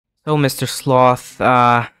So, Mr. Sloth,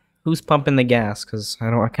 who's pumping the gas? Cause I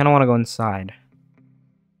kind of want to go inside.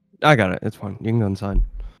 I got it. It's fine. You can go inside.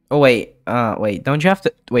 Oh wait, don't you have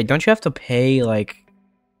to Don't you have to pay like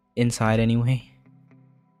inside anyway?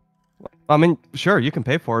 I mean, sure, you can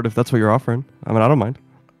pay for it if that's what you're offering. I mean, I don't mind.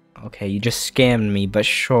 Okay, you just scammed me, but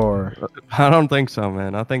sure. I don't think so,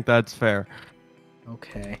 man. I think that's fair.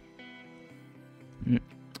 Okay.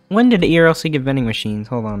 When did ERLC get vending machines?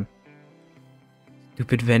 Hold on.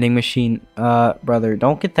 Stupid vending machine. Brother,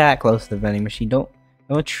 don't get that close to the vending machine. Don't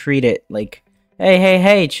treat it like,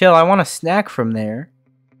 hey, chill. I want a snack from there.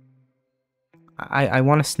 I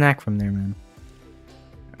want a snack from there, man.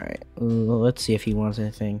 Alright, let's see if he wants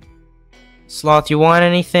anything. Sloth, you want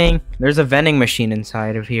anything? There's a vending machine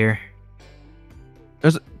inside of here.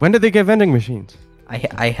 When did they get vending machines?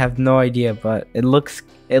 I have no idea, but it looks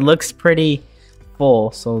pretty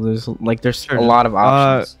full, so there's Sure. a lot of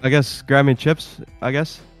options. I guess grab me chips, I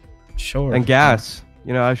guess. Sure. And gas.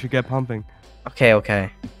 You know, I should get pumping. Okay.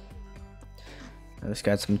 I just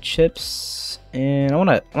got some chips, and I want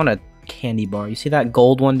a candy bar. You see that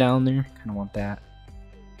gold one down there? Kind of want that.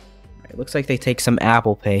 It looks like they take some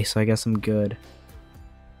Apple Pay, so I guess I'm good.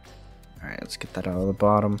 Alright, let's get that out of the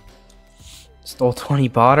bottom. Stole 20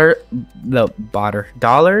 dollars.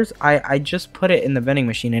 I just put it in the vending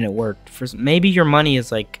machine and it worked. Maybe your money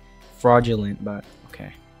is like fraudulent, but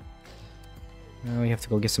okay. Now we have to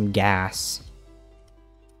go get some gas.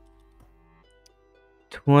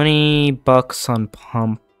 20 bucks on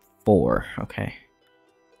pump 4. Okay.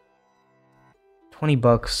 20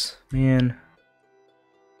 bucks, man.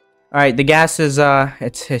 Alright, the gas is,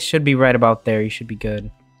 it should be right about there. You should be good.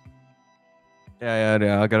 Yeah,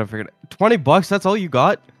 I gotta figure it out. 20 bucks, that's all you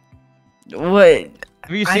got? What?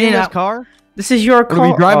 Have you seen this car? This is your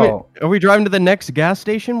car? Are we driving to the next gas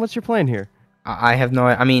station? What's your plan here? I have no,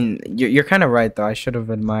 I mean, you're kind of right, though. I should have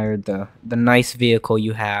admired the nice vehicle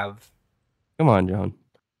you have. Come on, John.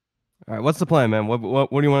 Alright, what's the plan, man? What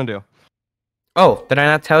do you want to do? Oh, did I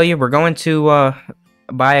not tell you? We're going to,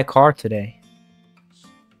 buy a car today.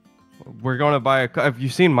 We're going to buy a car. Have you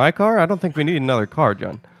seen my car? I don't think we need another car,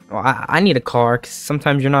 John. Well, I need a car because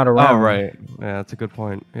sometimes you're not around. Oh, right. Yeah, that's a good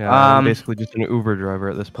point. Yeah, I'm basically just an Uber driver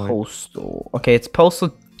at this point. Postal. Okay, it's Postal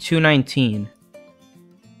 219.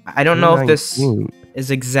 I don't know if this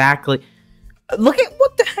is exactly... Look at...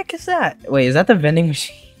 What the heck is that? Wait, is that the vending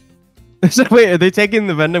machine? Wait, are they taking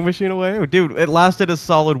the vending machine away? Dude, it lasted a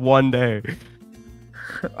solid 1 day.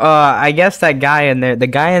 I guess that guy in there... The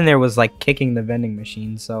guy in there was, like, kicking the vending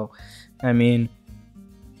machine, so... I mean...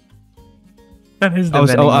 That is the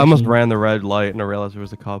vending machine. I almost ran the red light and I realized there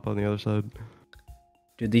was a cop on the other side.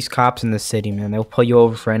 Dude, these cops in the city, man, they'll pull you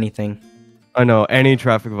over for anything. I know, any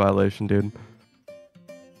traffic violation, dude.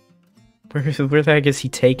 Where the heck is he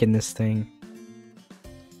taking this thing?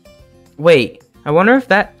 Wait, I wonder if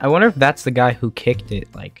that's the guy who kicked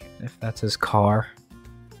it, like, if that's his car.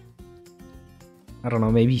 I don't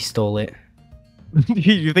know, maybe he stole it.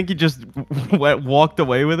 You think he just walked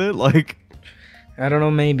away with it? Like, I don't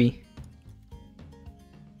know, maybe.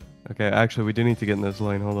 Okay, actually, we do need to get in this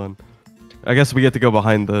lane. Hold on. I guess we get to go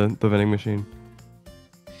behind the vending machine.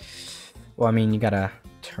 Well, I mean, you gotta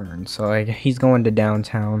turn. So he's going to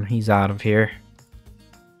downtown. He's out of here.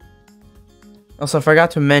 Also, I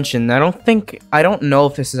forgot to mention, I don't know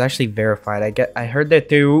if this is actually verified. I heard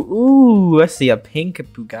that let's see, a pink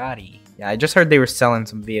Bugatti. Yeah, I just heard they were selling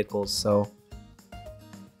some vehicles, so.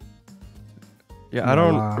 Yeah, I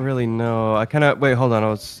don't really know. Wait, hold on. I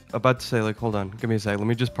was about to say, like, hold on. Give me a sec. Let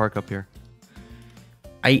me just park up here.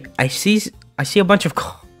 I see a bunch of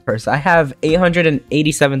cars. I have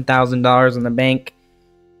 $887,000 in the bank,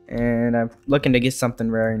 and I'm looking to get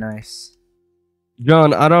something very nice.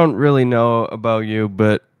 John, I don't really know about you,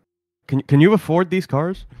 but can you afford these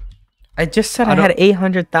cars? I just said I had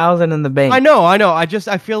 800,000 in the bank. I know. I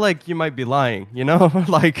feel like you might be lying, you know?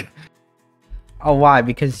 Like... Oh, why?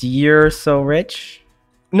 Because you're so rich?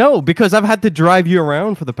 No, because I've had to drive you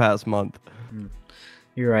around for the past month.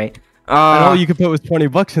 You're right. And all you could put was 20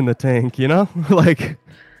 bucks in the tank, you know? Like...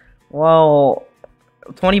 Well,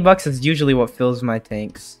 20 bucks is usually what fills my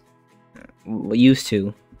tanks. Used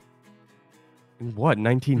to. What,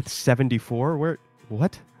 1974? Where?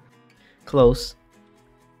 What? Close.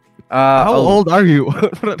 How old are you?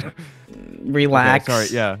 Relax. Okay, sorry,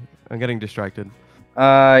 yeah. I'm getting distracted.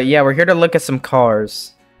 Yeah, we're here to look at some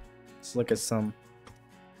cars. Let's look at some.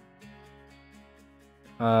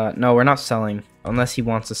 No, we're not selling. Unless he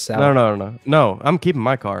wants to sell. No. No, I'm keeping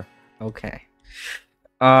my car. Okay.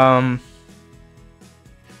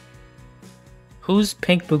 Whose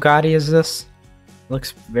pink Bugatti is this?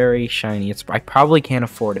 Looks very shiny. I probably can't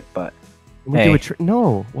afford it, but... We Hey. do a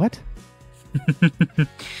no. What?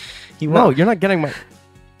 You No, want... you're not getting my.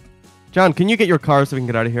 John, can you get your car so we can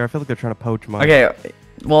get out of here? I feel like they're trying to poach mine. Okay.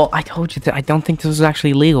 Well, I told you that I don't think this is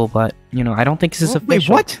actually legal, but you know, I don't think this is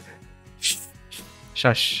official. Wait, what?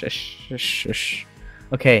 Shush, shush, shush, shush.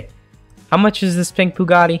 Okay. How much is this pink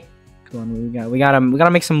Bugatti? Come on, we gotta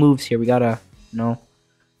make some moves here. We gotta,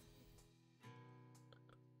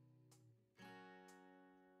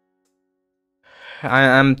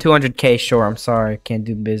 I'm 200K short. I'm sorry, I can't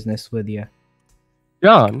do business with you.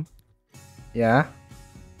 John. Yeah.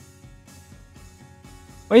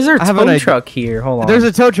 Why is there a I have an tow idea. truck here? Hold on. There's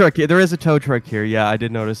a tow truck here. There is a tow truck here. Yeah, I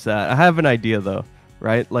did notice that. I have an idea though,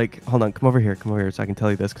 right? Like, hold on, come over here so I can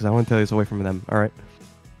tell you this because I want to tell you this away from them. All right.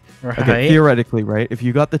 Right. Okay. Theoretically, right? If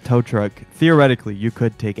you got the tow truck, theoretically you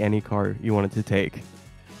could take any car you wanted to take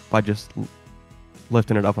by just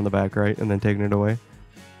lifting it up on the back, right, and then taking it away.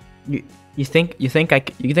 You think I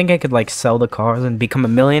could like sell the cars and become a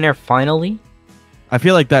millionaire finally? I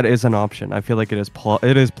feel like that is an option. I feel like it is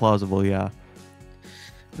plausible. Yeah.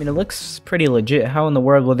 I mean, it looks pretty legit. How in the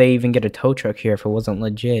world would they even get a tow truck here if it wasn't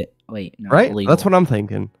legit? Wait, no, Right? illegal. That's what I'm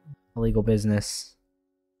thinking. Illegal business.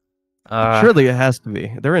 Surely it has to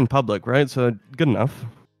be. They're in public, right? So good enough.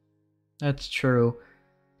 That's true.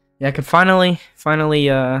 Yeah, I could finally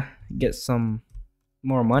get some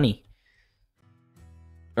more money.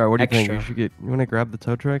 All right, what do you Extra. think? You want to grab the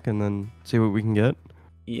tow truck and then see what we can get?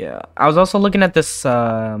 Yeah, I was also looking at this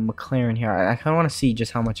McLaren here. I kind of want to see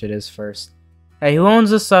just how much it is first. Hey, who owns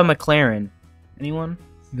this McLaren? Anyone?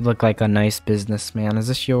 You look like a nice businessman. Is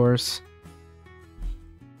this yours?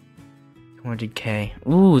 200K.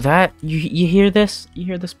 Ooh, that you hear this? You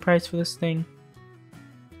hear this price for this thing?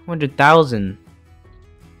 200,000.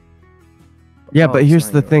 Yeah, Oh, but it's here's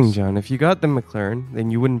not the thing, yours. John. If you got the McLaren, then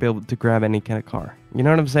you wouldn't be able to grab any kind of car. You know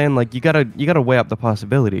what I'm saying? Like you gotta weigh up the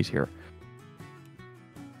possibilities here.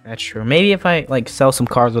 That's true. Maybe if I like sell some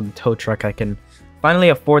cars with a tow truck, I can finally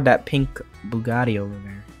afford that pink Bugatti over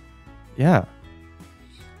there. Yeah.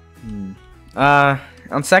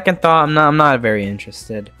 On second thought, I'm not very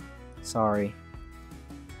interested. Sorry.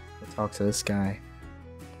 I'll talk to this guy.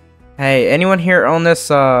 Hey, anyone here own this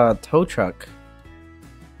tow truck?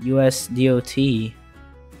 US DOT.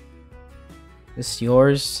 This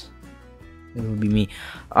yours? It would be me.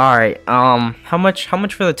 All right. How much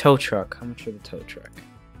for the tow truck? How much for the tow truck?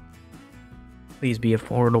 Please be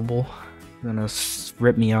affordable. You're gonna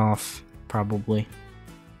rip me off probably.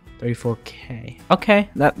 34K. Okay,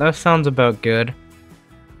 that sounds about good.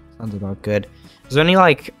 Sounds about good. Is there any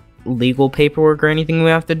like legal paperwork or anything we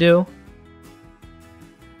have to do?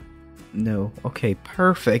 No. Okay,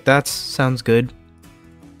 perfect. That sounds good.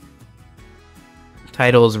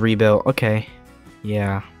 Title is rebuilt. Okay.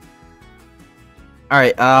 Yeah.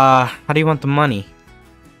 Alright, how do you want the money?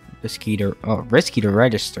 Risky to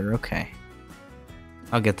register, okay.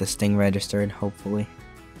 I'll get this thing registered, hopefully.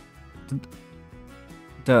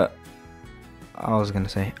 I was gonna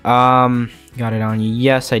say, got it on you.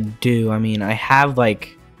 Yes, I do. I mean, I have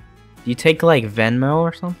like, do you take like Venmo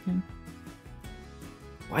or something?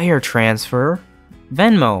 Wire transfer?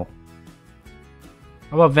 Venmo.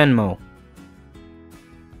 How about Venmo?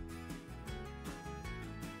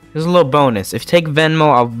 There's a little bonus. If you take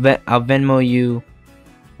Venmo, I'll Venmo you.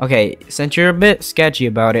 Okay, since you're a bit sketchy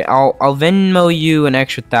about it, I'll Venmo you an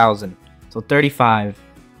extra 1,000. So 35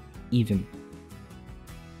 even.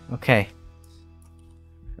 Okay.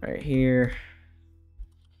 Right here.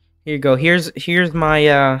 Here you go. Here's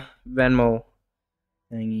my Venmo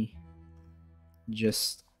thingy.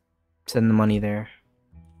 Just send the money there.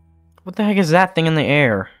 What the heck is that thing in the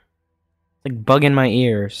air? It's like bugging my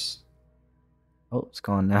ears. Oh, it's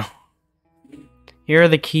gone now. Here are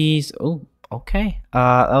the keys. Oh, okay.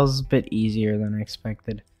 That was a bit easier than I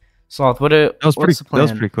expected. Sloth, what's the plan? That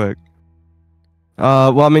was pretty quick.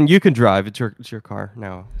 Well, I mean, you can drive. It's your car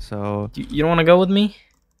now. So You don't want to go with me?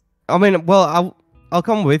 I mean, well, I'll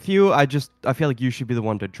come with you. I feel like you should be the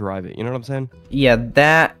one to drive it. You know what I'm saying? Yeah,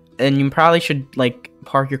 that, and you probably should like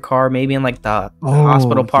park your car maybe in like the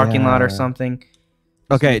hospital parking lot or something.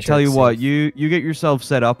 Okay, tell you what, you get yourself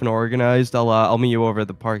set up and organized. I'll meet you over at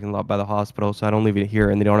the parking lot by the hospital, so I don't leave it here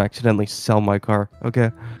and they don't accidentally sell my car.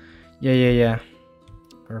 Okay. Yeah.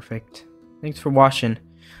 Perfect. Thanks for watching.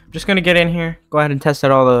 I'm just gonna get in here, go ahead and test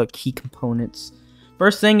out all the key components.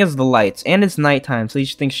 First thing is the lights, and it's nighttime, so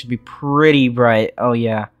these things should be pretty bright. Oh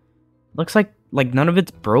yeah, looks like none of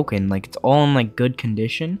it's broken. Like it's all in like good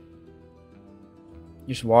condition.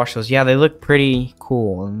 Just wash those. Yeah, they look pretty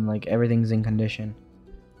cool, and like everything's in condition.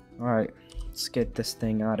 All right, let's get this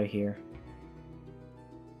thing out of here.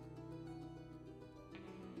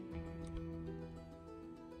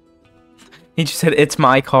 He just said it's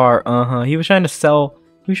my car. He was trying to sell.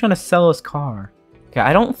 He was trying to sell his car. Okay,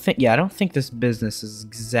 I don't think. Yeah, I don't think this business is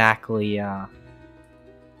exactly. Yeah,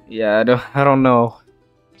 I don't know.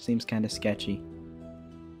 Seems kind of sketchy.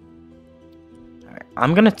 Alright,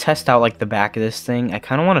 I'm gonna test out like the back of this thing. I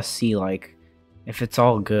kind of want to see like if it's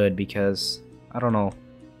all good because I don't know.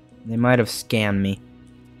 They might have scammed me.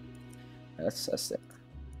 Let's test it.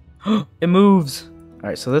 It moves. All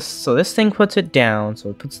right, so this thing puts it down. So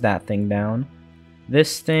it puts that thing down.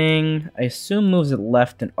 This thing, I assume, moves it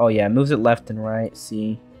left and it moves it left and right.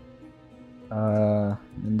 See, and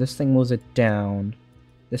this thing moves it down.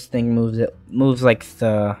 This thing moves like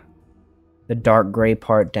the dark gray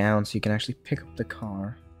part down, so you can actually pick up the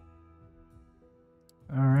car.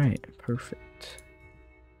 All right, perfect.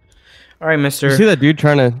 All right, Mister. You see that dude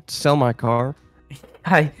trying to sell my car?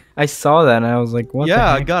 I saw that and I was like, what?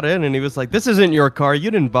 Yeah, I got in and he was like, "This isn't your car. You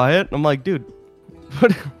didn't buy it." I'm like, "Dude,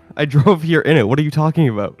 what? I drove here in it. What are you talking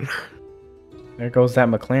about?" There goes that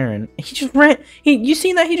McLaren. He just ran. You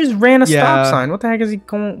seen that? He just ran a stop sign. What the heck is he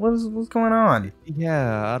going? What's going on?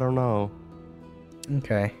 Yeah, I don't know.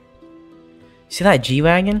 Okay. See that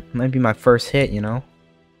G-Wagon? Might be my first hit, you know?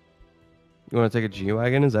 You want to take a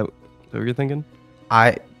G-Wagon? Is that what you're thinking?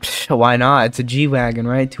 Why not? It's a G-Wagon,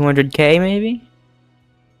 right? 200K maybe?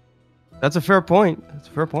 That's a fair point. That's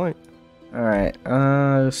a fair point. Alright,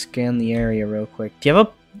 scan the area real quick. Do you have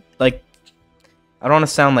a, like, I don't want to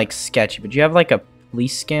sound, like, sketchy, but do you have, like, a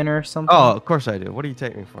police scanner or something? Oh, of course I do. What do you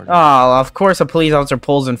take me for? Oh, of course a police officer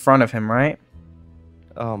pulls in front of him, right?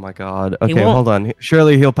 Oh my god. Okay, hold on.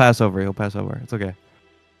 Surely he'll pass over. He'll pass over. It's okay.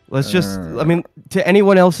 Let's just, I mean, to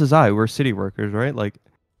anyone else's eye, we're city workers, right? Like,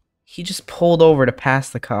 he just pulled over to pass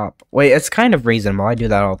the cop. Wait, it's kind of reasonable. I do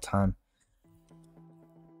that all the time.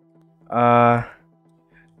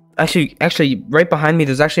 Actually, right behind me,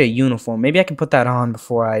 there's actually a uniform. Maybe I can put that on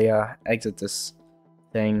before I exit this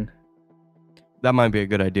thing. That might be a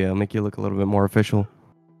good idea. It'll make you look a little bit more official.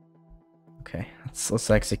 Okay, let's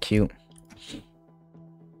execute.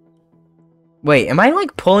 Wait, am I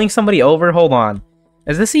like pulling somebody over? Hold on.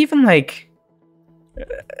 Is this even like,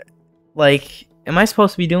 am I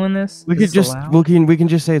supposed to be doing this? We could just we can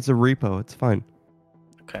just say it's a repo. It's fine.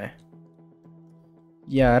 Okay.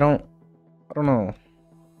 Yeah, I don't know.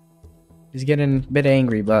 He's getting a bit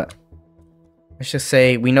angry, but let's just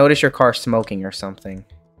say we notice your car smoking or something.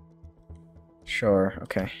 Sure.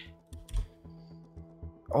 Okay.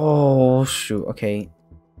 Oh shoot. Okay.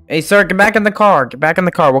 Hey, sir, get back in the car. Get back in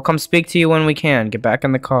the car. We'll come speak to you when we can. Get back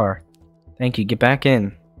in the car. Thank you. Get back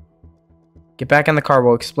in. Get back in the car.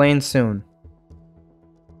 We'll explain soon.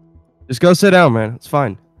 Just go sit down, man. It's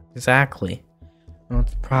fine. Exactly. I don't know what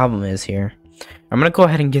the problem is here. I'm gonna go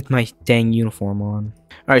ahead and get my dang uniform on.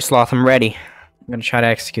 Alright, Sloth, I'm ready. I'm gonna try to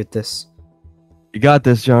execute this. You got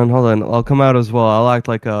this, John. Hold on. I'll come out as well. I'll act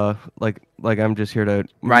like I'm just here to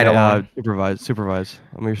supervise.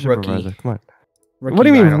 I'm your supervisor. Rookie. Come on. Rookie, What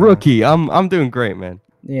do you mean rookie? I'm doing great, man.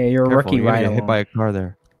 Yeah, you're Careful, a rookie, you're gonna right? get hit by a car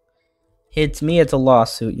there. It's me. It's a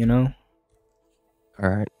lawsuit, you know. All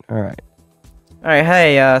right. Alright,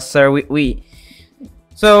 hey, sir,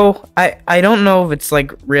 so I don't know if it's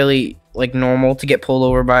like really like normal to get pulled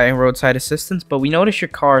over by roadside assistance, but we noticed your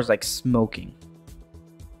car is like smoking.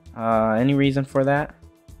 Any reason for that?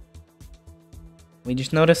 We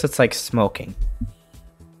just noticed it's like smoking.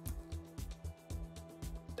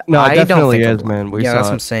 No, it definitely don't think is, man. Yeah, that's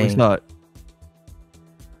what I'm saying. We saw it.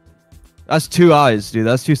 That's two eyes, dude.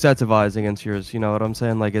 That's two sets of eyes against yours. You know what I'm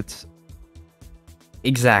saying? Like, it's...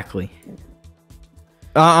 Exactly.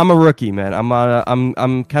 I'm a rookie, man.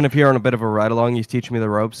 I'm kind of here on a bit of a ride along. He's teaching me the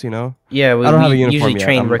ropes, you know. Yeah, I don't have a uniform usually yet.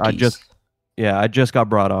 train rookies. I just got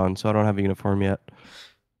brought on, so I don't have a uniform yet.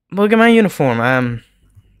 Look at my uniform.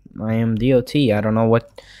 I am DOT. I don't know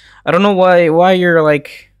why you're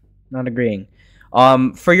like not agreeing.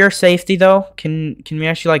 For your safety though, can we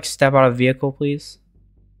actually like step out of the vehicle, please?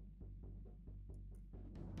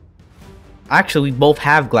 Actually, we both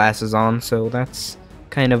have glasses on, so that's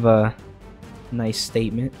kind of a nice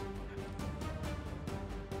statement.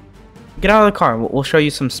 Get out of the car. We'll show you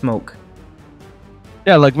some smoke.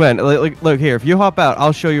 Yeah, like, man, look here. If you hop out,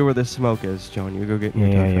 I'll show you where the smoke is, John. You go get your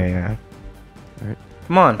Yeah. All right.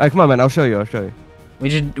 Come on. All right, come on, man. I'll show you. We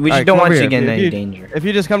just don't want you to get in any danger. If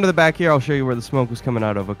you just come to the back here, I'll show you where the smoke was coming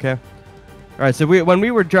out of, okay? All right, so when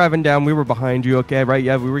we were driving down, we were behind you, okay, right?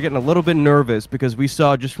 Yeah, we were getting a little bit nervous because we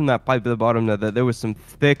saw just from that pipe at the bottom that there was some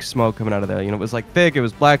thick smoke coming out of there. You know, it was like thick, it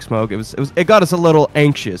was black smoke. It got us a little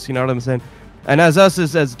anxious, you know what I'm saying? And as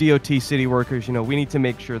DOT city workers, you know, we need to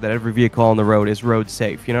make sure that every vehicle on the road is road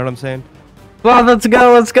safe. You know what I'm saying? Well, let's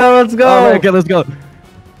go. All right, okay, let's go.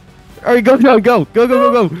 All right, go, John, go.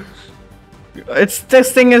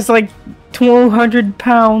 This thing is like 200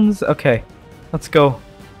 pounds. Okay, let's go.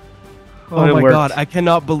 Oh it my worked. god, I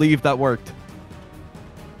cannot believe that worked.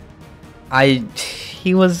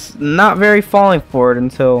 He was not very falling for it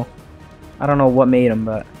until I don't know what made him,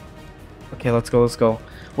 but okay, let's go. Let's go.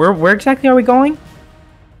 Where exactly are we going?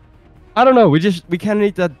 I don't know. We kind of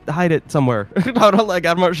need to hide it somewhere.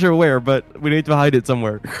 I'm not sure where, but we need to hide it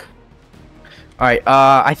somewhere. All right.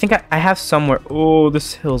 I think I have somewhere. Oh,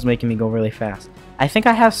 this hill's making me go really fast. I think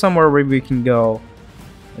I have somewhere where we can go.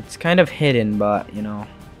 It's kind of hidden, but you know,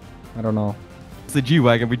 I don't know. It's the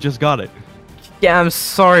G-Wagon. We just got it. Yeah, I'm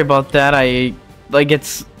sorry about that. It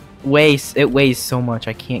weighs so much.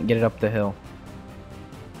 I can't get it up the hill.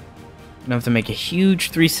 I'm gonna have to make a huge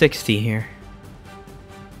 360 here.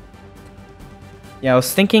 Yeah, I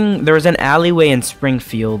was thinking there was an alleyway in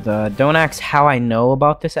Springfield. Don't ask how I know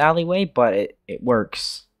about this alleyway, but it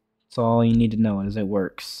works. That's all you need to know is it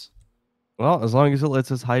works. Well, as long as it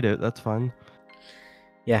lets us hide it, that's fine.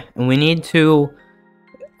 Yeah, and we need to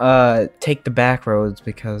take the back roads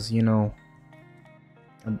because, you know,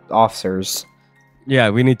 officers.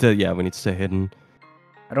 Yeah, we need to stay hidden.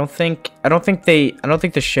 I don't think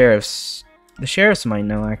the sheriffs might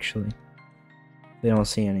know actually. They don't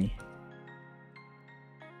see any.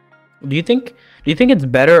 Do you think it's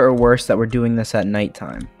better or worse that we're doing this at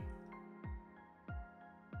nighttime?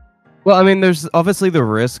 Well, I mean, there's obviously the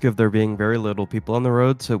risk of there being very little people on the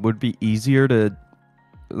road, so it would be easier to,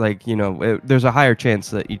 like, you know, there's a higher chance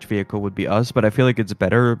that each vehicle would be us, but I feel like it's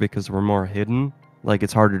better because we're more hidden. Like,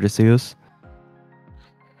 it's harder to see us.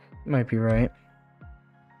 Might be right.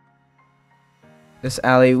 This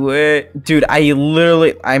alleyway, dude,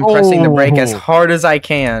 I'm pressing the brake as hard as I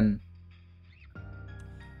can.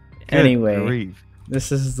 Anyway,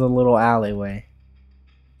 this is the little alleyway.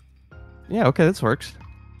 Yeah, okay, this works.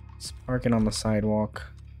 It's parking on the sidewalk.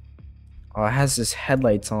 Oh, it has its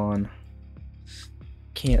headlights on.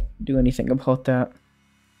 Can't do anything about that.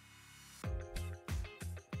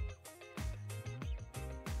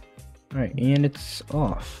 Alright, and it's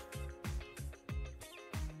off.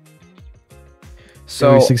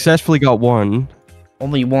 So we successfully got one.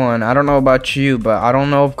 Only one. I don't know about you, but I don't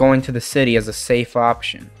know if going to the city is a safe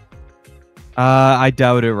option. I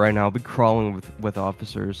doubt it right now. I'll be crawling with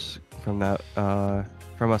officers from that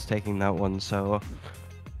from us taking that one, so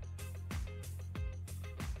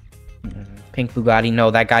Pink Bugatti,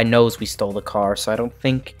 no, that guy knows we stole the car, so I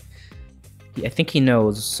think he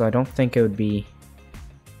knows, so I don't think it would be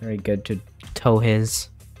very good to tow his.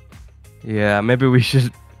 Yeah, maybe we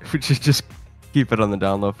should just keep it on the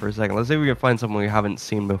down low for a second. Let's say we can find someone we haven't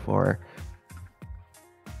seen before.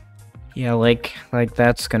 Yeah, like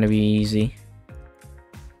that's gonna be easy.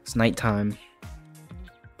 It's nighttime.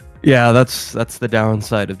 Yeah, that's the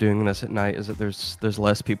downside of doing this at night, is that there's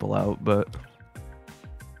less people out, but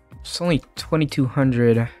it's only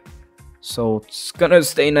 2200, so it's gonna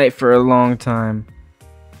stay night for a long time.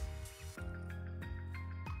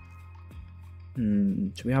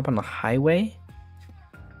 Should we hop on the highway?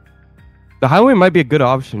 the highway might be a good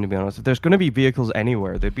option, to be honest. If there's going to be vehicles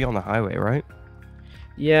anywhere, they'd be on the highway, right?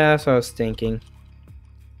 Yeah, that's what I was thinking.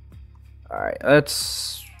 Alright,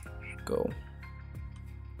 let's go.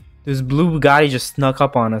 This blue Bugatti just snuck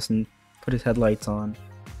up on us and put his headlights on.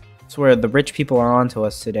 I swear, the rich people are onto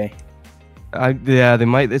us today. Yeah, they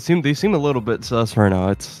might. They seem a little bit sus right now.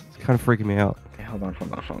 It's kind of freaking me out. Okay, hold on.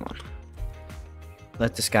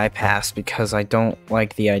 Let this guy pass because I don't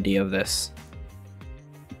like the idea of this.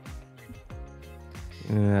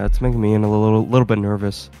 Yeah, it's making me a little bit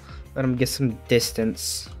nervous. Let him get some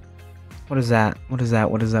distance. What is that? What is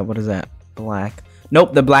that? Black.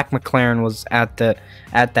 Nope, the black McLaren was at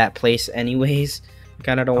that place anyways. I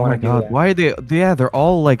kind of don't want to do that. Why are they? Yeah, they're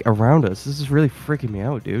all like around us. This is really freaking me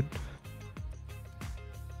out, dude.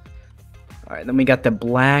 All right, then we got the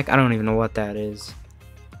black. I don't even know what that is.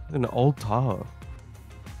 An old Tahoe.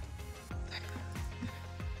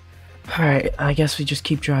 All right, I guess we just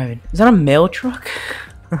keep driving. Is that a mail truck?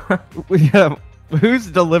 Yeah, who's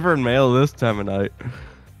delivering mail this time of night?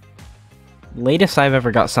 Latest I've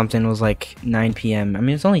ever got something was like 9 p.m. I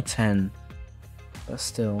mean, it's only 10, but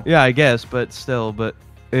still. Yeah, I guess, but still,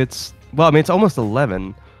 it's well, I mean, it's almost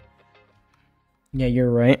 11. Yeah,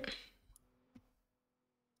 you're right.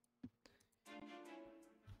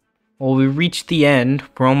 Well, we reached the end.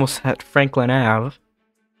 We're almost at Franklin Ave.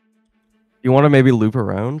 You want to maybe loop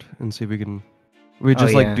around and see if we can... We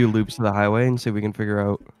just yeah. do loops to the highway and see if we can figure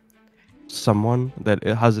out someone that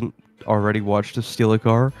hasn't already watched us steal a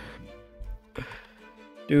car.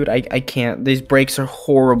 Dude, I can't. These brakes are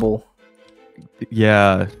horrible.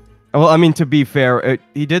 Yeah. Well, I mean, to be fair,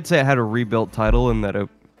 he did say it had a rebuilt title and that it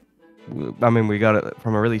I mean, we got it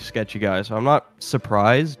from a really sketchy guy, so I'm not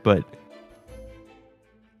surprised, but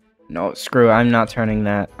No, screw it. I'm not turning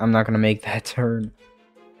that. I'm not gonna make that turn.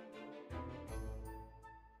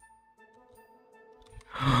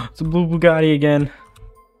 It's a blue Bugatti again.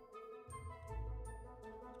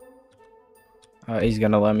 He's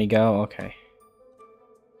gonna let me go? Okay.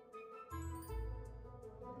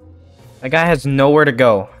 That guy has nowhere to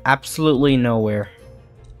go. Absolutely nowhere.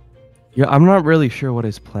 yeah, I'm not really sure what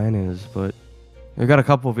his plan is, but we got a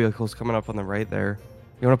couple of vehicles coming up on the right there.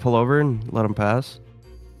 You want to pull over and let him pass?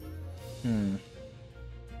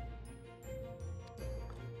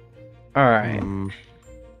 Alright.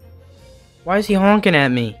 Why is he honking at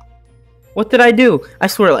me? What did I do? I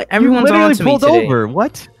swear, like, everyone's you on to me pulled today. over.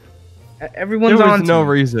 What? Everyone's there on was to no me.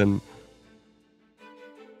 reason.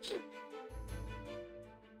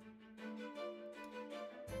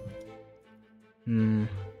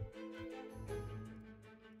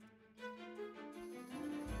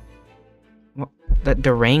 What? That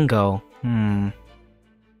Durango. No.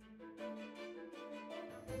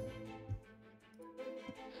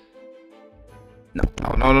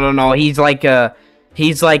 He's like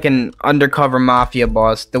an undercover mafia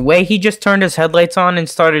boss. The way he just turned his headlights on and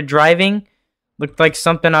started driving looked like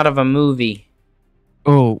something out of a movie.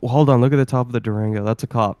 Oh, hold on. Look at the top of the Durango. That's a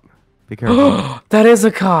cop. Be careful. That is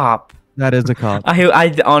a cop. That is a cop.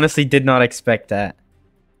 I honestly did not expect that.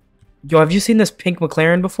 Yo, have you seen this pink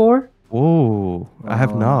McLaren before? Oh, I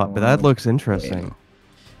have not, but that looks interesting. Wait.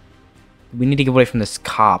 We need to get away from this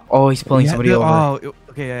cop. Oh, he's pulling somebody over. Oh,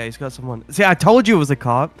 okay, yeah, he's got someone. See, I told you it was a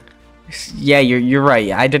cop. Yeah, you're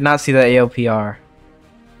right. I did not see that AOPR.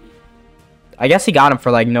 I guess he got him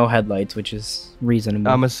for like no headlights, which is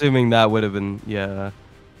reasonable. I'm assuming that would have been, yeah.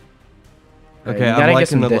 Okay,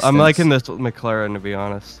 Right, I'm liking this McLaren, to be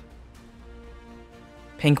honest.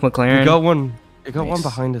 Pink McLaren. We got one. We got Nice. one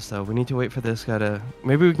behind us though. We need to wait for this guy to.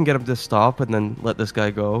 Maybe we can get him to stop and then let this guy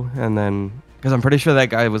go, and then because I'm pretty sure that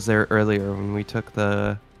guy was there earlier when we took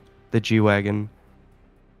the G-Wagon.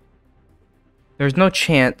 There's no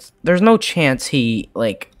chance. There's no chance he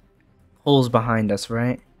like pulls behind us,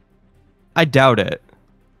 right? I doubt it.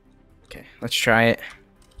 Okay, let's try it.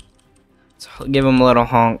 Let's give him a little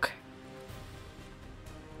honk.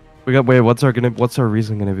 We got. Wait, what's our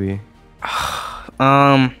reason gonna be?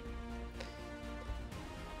 I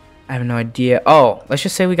have no idea. Oh, let's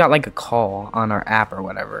just say we got like a call on our app or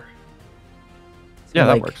whatever. So, Yeah,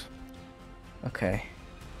 like, that works. Okay.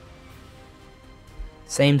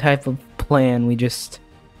 Same type of plan. We just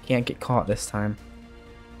can't get caught this time.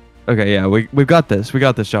 Okay, yeah, we've got this. We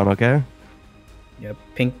got this, John. Okay. Yep.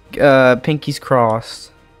 Pinkies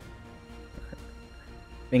crossed.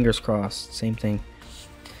 Fingers crossed. Same thing.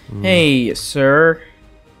 Hey, sir.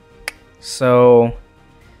 So,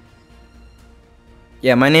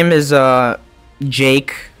 yeah, my name is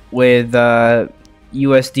Jake with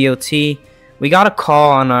USDOT. We got a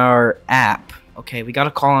call on our app. Okay, we got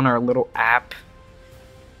a call on our little app.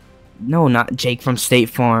 No, not Jake from State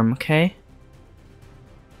Farm. Okay.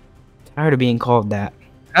 Tired of being called that.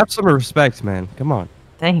 Have some respect, man. Come on.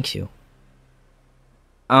 Thank you.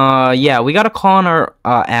 Yeah, we got a call on our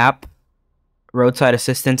app, roadside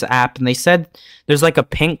assistance app, and they said there's like a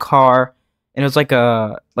pink car, and it was like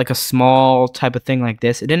a small type of thing like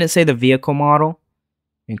this. It didn't say the vehicle model.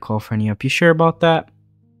 Didn't call for any up. You sure about that?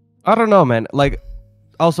 I don't know, man. Like,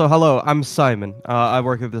 also, hello, I'm Simon. I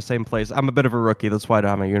work at the same place. I'm a bit of a rookie. That's why I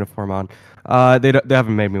don't have my uniform on. They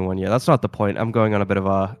haven't made me one yet. That's not the point. I'm going on a bit of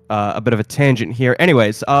a tangent here.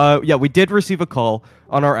 Anyways, yeah, we did receive a call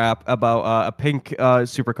on our app about a pink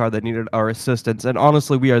supercar that needed our assistance, and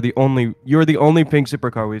honestly, you're the only pink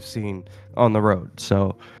supercar we've seen on the road.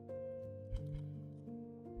 So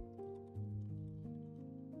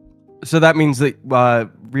that means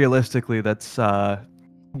that realistically, that's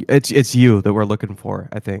it's you that we're looking for,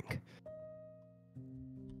 I think.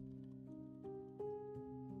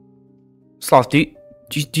 Sloth, do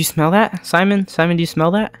you smell that? Simon, do you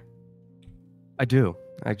smell that? I do,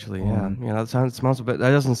 actually. Yeah, yeah. It smells a bit.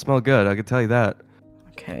 That doesn't smell good. I can tell you that.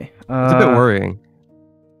 Okay. It's a bit worrying.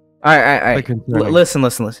 All right.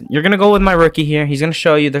 Listen. You're gonna go with my rookie here. He's gonna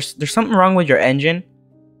show you. There's something wrong with your engine.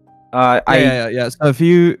 Yeah. So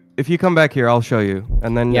if you come back here, I'll show you.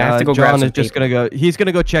 And then I have to go grab John some is just gonna go. He's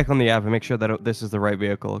gonna go check on the app and make sure that this is the right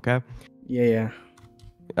vehicle. Okay. Yeah.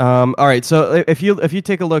 All right. So if you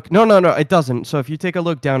take a look, no, it doesn't. So if you take a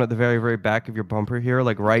look down at the very, very back of your bumper here,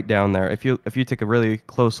 like right down there, if you take a really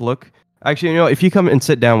close look, actually, you know, if you come and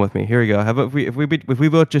sit down with me, here we go. How about if we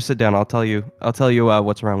both just sit down, I'll tell you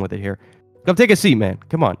what's wrong with it here. Come take a seat, man.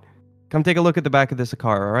 Come on. Come take a look at the back of this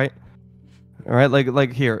car. All right. All right,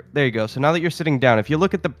 like here, there you go. So now that you're sitting down, if you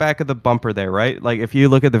look at the back of the bumper there, right? Like if you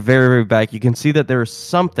look at the very, very back, you can see that there's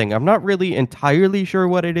something. I'm not really entirely sure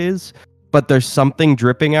what it is, but there's something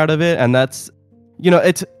dripping out of it, and that's,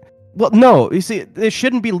 it's, well, no, you see, it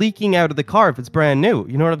shouldn't be leaking out of the car if it's brand new.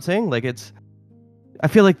 You know what I'm saying? Like I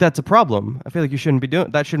feel like that's a problem. I feel like you shouldn't be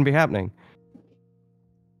doing that. Shouldn't be happening.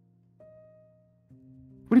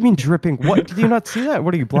 What do you mean dripping? What? Did you not see that?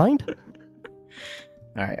 What are you, blind?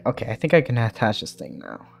 Alright, okay, I think I can attach this thing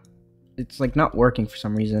now. It's like not working for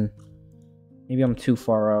some reason. Maybe I'm too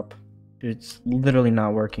far up. It's literally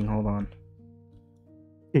not working, hold on.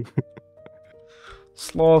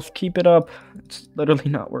 Sloth, keep it up. It's literally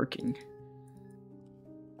not working.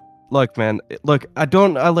 Look, man, look,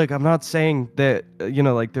 I'm not saying that,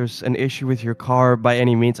 like there's an issue with your car by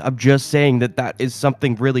any means. I'm just saying that that is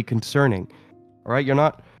something really concerning. All right? You're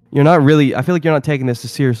not really, I feel like you're not taking this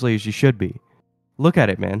as seriously as you should be. Look at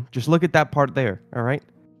it, man. Just look at that part there, all right?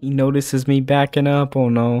 He notices me backing up. Oh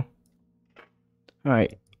no.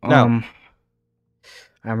 Alright. Now.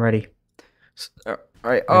 I'm ready.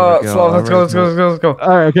 Alright, go, let's go.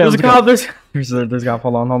 Alright, okay. There's a cop, there's a cop.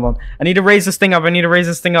 Hold on. I need to raise this thing up.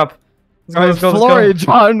 Let's go. Florida,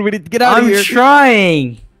 John, we need to get out of here. I'm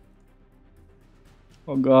trying.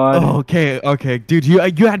 Oh god. Oh, okay, dude, you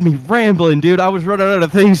had me rambling, dude. I was running out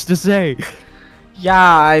of things to say. Yeah,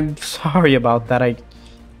 I'm sorry about that.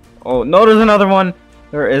 Oh, no, there's another one.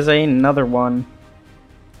 There is another one.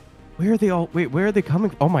 Where are they all? Wait, where are they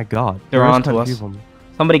coming? Oh my god. They're onto us.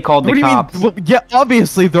 Somebody called the cops. Well, yeah,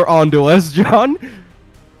 obviously they're onto us, John.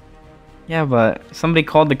 Yeah, but somebody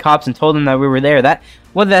called the cops and told them that we were there.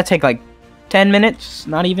 What did that take, like 10 minutes?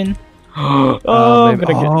 Not even? It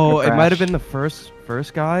might have been the first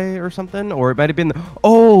guy or something, or it might have been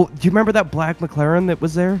oh, do you remember that black McLaren that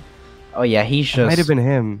was there? Oh yeah, he's just... It might have been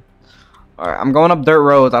him. Alright, I'm going up dirt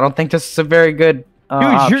roads. I don't think this is a very good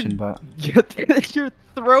option, but... You're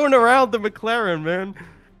throwing around the McLaren, man.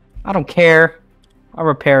 I don't care. I'll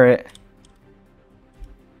repair it.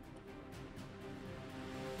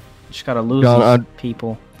 Just gotta lose these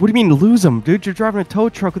people. What do you mean lose them, dude? You're driving a tow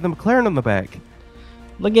truck with a McLaren on the back.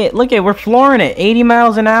 Look at, we're flooring it. 80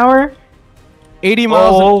 miles an hour? 80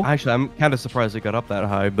 miles. Actually, I'm kind of surprised it got up that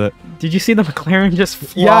high, but... Did you see the McLaren just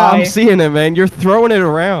fly? Yeah, I'm seeing it, man. You're throwing it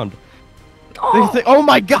around. Oh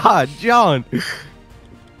my god, John.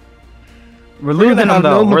 We're losing them,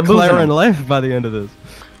 though. We're losing them. Left by the end of this.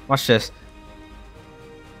 Watch this.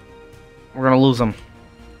 We're gonna lose them.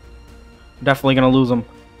 Definitely gonna lose them.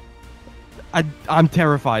 I'm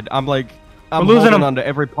terrified. I'm losing them onto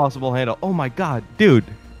every possible handle. Oh my god, dude.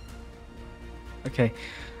 Okay.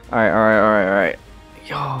 Alright.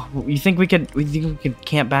 Yo, you think we could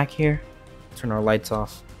camp back here? Turn our lights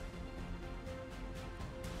off.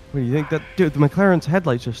 What do you think that, dude, the McLaren's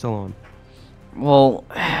headlights are still on? Well,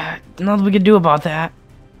 nothing we can do about that.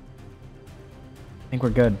 I think we're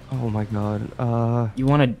good. Oh my god. You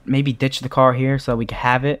want to maybe ditch the car here so we can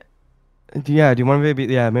have it? Yeah, do you want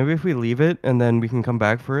to maybe if we leave it and then we can come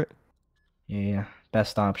back for it? Yeah.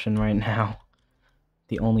 Best option right now.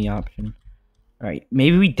 The only option. Alright,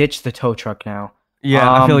 maybe we ditch the tow truck now. Yeah,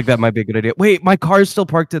 I feel like that might be a good idea. Wait, my car's still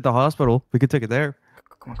parked at the hospital. We could take it there.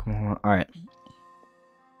 Come on. Alright.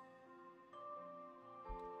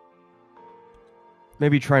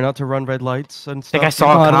 Maybe try not to run red lights and stuff. I think I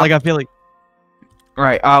saw a cop. I feel like...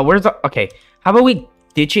 Alright, where's the... Okay, how about we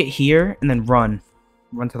ditch it here and then run?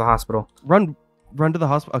 Run to the hospital. Run to the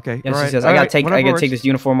hospital? Okay, yes, I gotta take this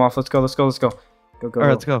uniform off. Let's go. Go. Alright,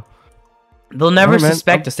 let's go. They'll never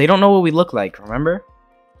suspect us. They don't know what we look like, remember?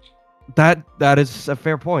 That is a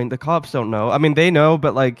fair point. The cops don't know. I mean, they know,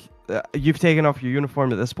 but like, you've taken off your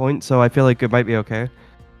uniform at this point, so I feel like it might be okay.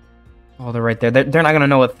 Oh, they're right there. They're not gonna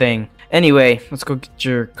know a thing. Anyway, let's go get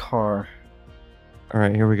your car.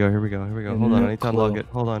 Alright, here we go. Hold on, I need to unlock it.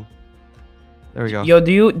 Hold on. There we go. Yo,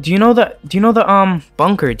 do you know the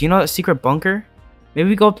bunker? Do you know that secret bunker? Maybe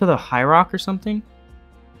we go up to the High Rock or something?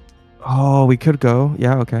 Oh, we could go.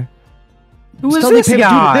 Yeah, okay. Who is this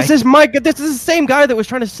guy? Dude, this is Mike. This is the same guy that was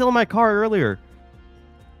trying to steal my car earlier.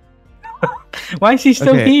 Why is he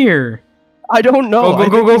still here? I don't know.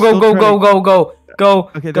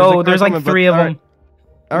 Go. Okay, there's like three of them.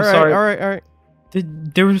 All right.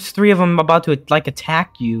 There was three of them about to like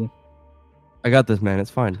attack you. I got this, man.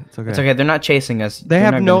 It's fine. It's okay. It's okay. They're not chasing us. They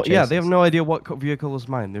have no idea what vehicle is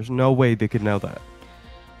mine. There's no way they could know that.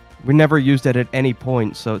 We never used it at any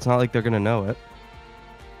point, so it's not like they're gonna know it.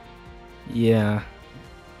 Yeah.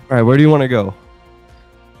 All right, where do you want to go?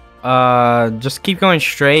 Just keep going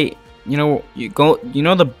straight. You know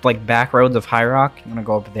the like back roads of High Rock. You wanna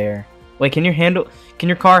go up there? Wait, can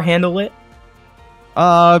your car handle it?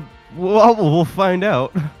 Well, we'll find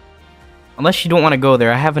out. Unless you don't want to go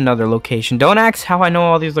there, I have another location. Don't ask how I know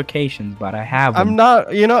all these locations, but I have them. I'm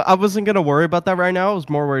not, you know, I wasn't gonna worry about that right now. I was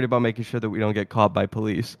more worried about making sure that we don't get caught by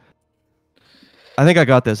police. I think I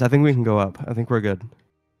got this. I think we can go up. I think we're good.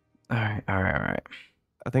 All right, all right, all right.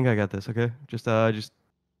 I think I got this. Okay, just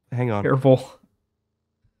hang on. Careful.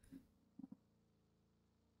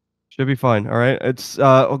 Should be fine. All right. It's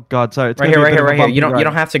oh god, sorry. It's Right gonna here, be a right bit here, of a right here. bumpy You ride.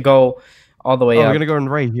 don't have to go all the way Oh, up. we're gonna go in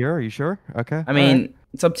right here. Are you sure? Okay. I mean,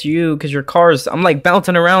 it's up to you because your car's. I'm like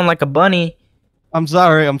bouncing around like a bunny. I'm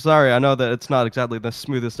sorry. I'm sorry. I know that it's not exactly the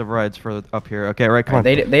smoothest of rides for up here. Okay, right. Come on.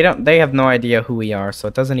 They have no idea who we are, so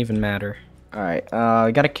it doesn't even matter. All right.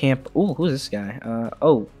 I got a camp. Ooh, who's this guy?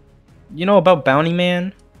 Oh, you know about Bounty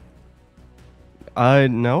Man?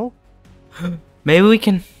 No. Maybe we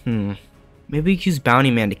can. Maybe we can use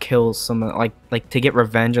Bounty Man to kill some, like to get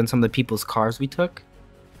revenge on some of the people's cars we took.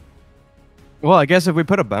 Well, I guess if we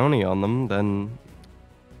put a bounty on them, then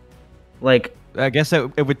Like, I guess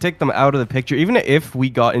it would take them out of the picture. Even if we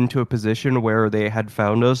got into a position where they had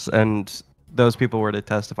found us and those people were to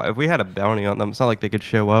testify, if we had a bounty on them, it's not like they could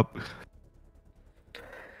show up.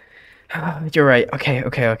 you're right. Okay,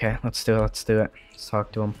 okay, okay. Let's do it. Let's do it. Let's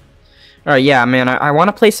talk to him. All right, yeah, man. I want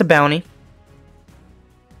to place a bounty.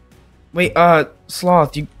 Wait,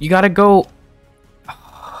 Sloth, you gotta go.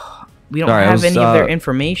 We don't Sorry, have any of their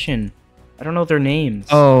information. I don't know their names.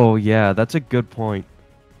 Oh yeah, that's a good point.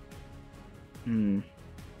 Do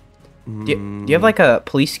you have like a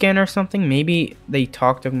police scanner or something? Maybe they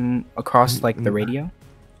talk to them across like the radio.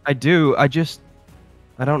 I do. I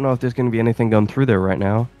don't know if there's gonna be anything going through there right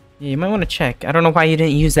now. Yeah, you might want to check. I don't know why you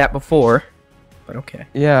didn't use that before, but okay.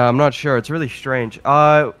 Yeah, I'm not sure. It's really strange.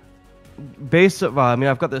 I mean,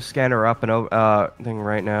 I've got the scanner up and thing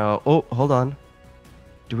right now. Oh, hold on.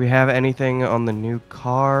 Do we have anything on the new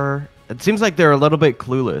car? It seems like they're a little bit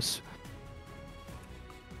clueless.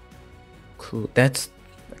 Cool. That's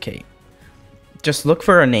okay. Just look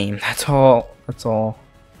for a name. That's all. That's all.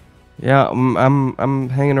 Yeah, I'm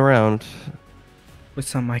hanging around.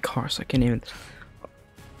 What's on my car? So I can't even.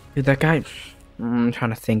 Dude, that guy. I'm trying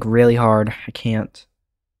to think really hard. I can't.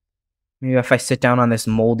 Maybe if I sit down on this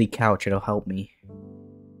moldy couch, it'll help me.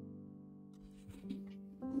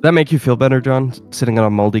 That make you feel better, John? Sitting on a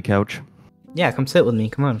moldy couch? Yeah, come sit with me.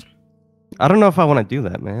 Come on. I don't know if I want to do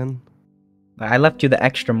that, man. I left you the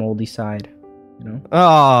extra moldy side. You know.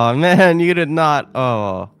 Oh man, you did not.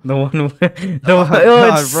 Oh. The one. The Oh, one.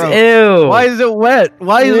 God, It's, bro. ew. Why is it wet?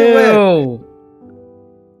 Why is it wet? Ew.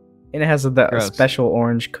 And it has a Gross. special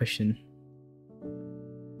orange cushion.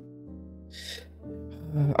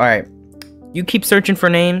 All right, you keep searching for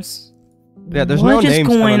names. Yeah, there's what no is names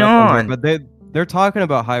going coming up on? here, but they're talking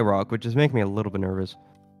about High Rock, which is making me a little bit nervous.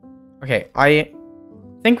 Okay, I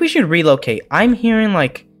think we should relocate. I'm hearing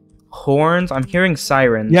like horns. I'm hearing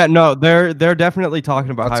sirens. Yeah, no, they're definitely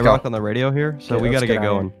talking about Let's High go. Rock on the radio here, so Okay, we let's gotta get get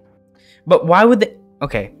out of going. But why would they?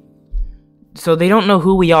 Okay, so they don't know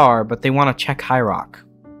who we are, but they want to check High Rock.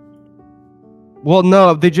 Well,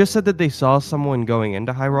 no, they just said that they saw someone going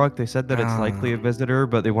into High Rock. They said that it's likely a Ah. visitor,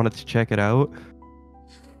 but they wanted to check it out.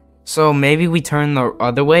 So maybe we turn the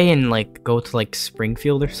other way and like go to like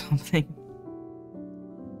Springfield or something.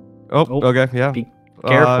 Oh, Oh, okay, yeah. be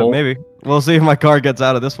careful. Maybe. We'll see if my car gets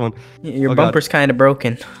out of this one. Your Oh, God. bumper's kind of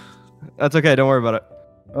broken. That's okay, don't worry about it.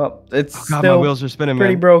 Oh, it's Oh, God, still my wheels are spinning,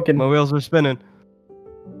 pretty man. broken. My wheels are spinning.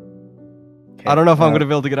 Okay, I don't know if I'm gonna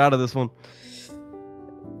be able to get out of this one.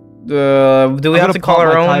 Do we have to call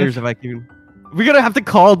our own? Tires if I can. We're gonna have to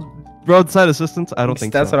call roadside assistance. I don't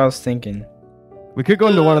think That's so. what I was thinking. We could go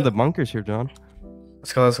into one of the bunkers here, John.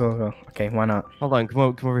 Let's go. Let's go. Let's go. Okay, why not? Hold on, come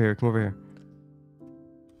over here. Come over here.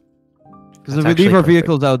 Because That's if we leave actually our perfect.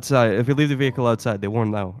 vehicles outside, if we leave the vehicle outside, they won't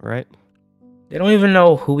know, right? They don't even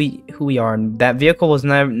know who we are. That vehicle was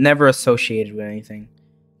never associated with anything.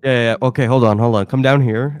 Yeah. Okay, hold on. Come down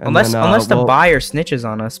here. And Unless then, unless the we'll- buyer snitches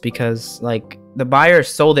on us because like the buyer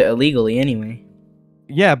sold it illegally anyway.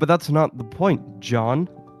 Yeah, but that's not the point, John.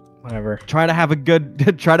 Whatever. Try to have a good,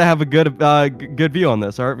 good view on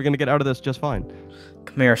this. All right, we're gonna get out of this just fine.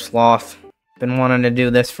 Come here, Sloth. Been wanting to do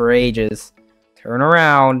this for ages. Turn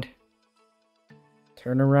around.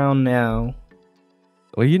 Turn around now.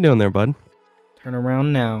 What are you doing there, bud? Turn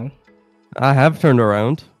around now. I have turned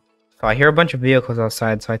around. So I hear a bunch of vehicles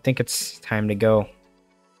outside, so I think it's time to go.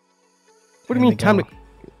 What do you mean, time to?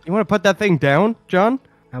 You want to put that thing down, John?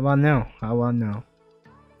 How about now? How about now?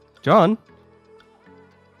 John?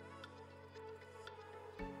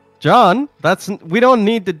 John, we don't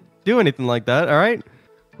need to do anything like that, all right?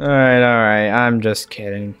 Alright, I'm just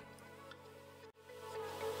kidding.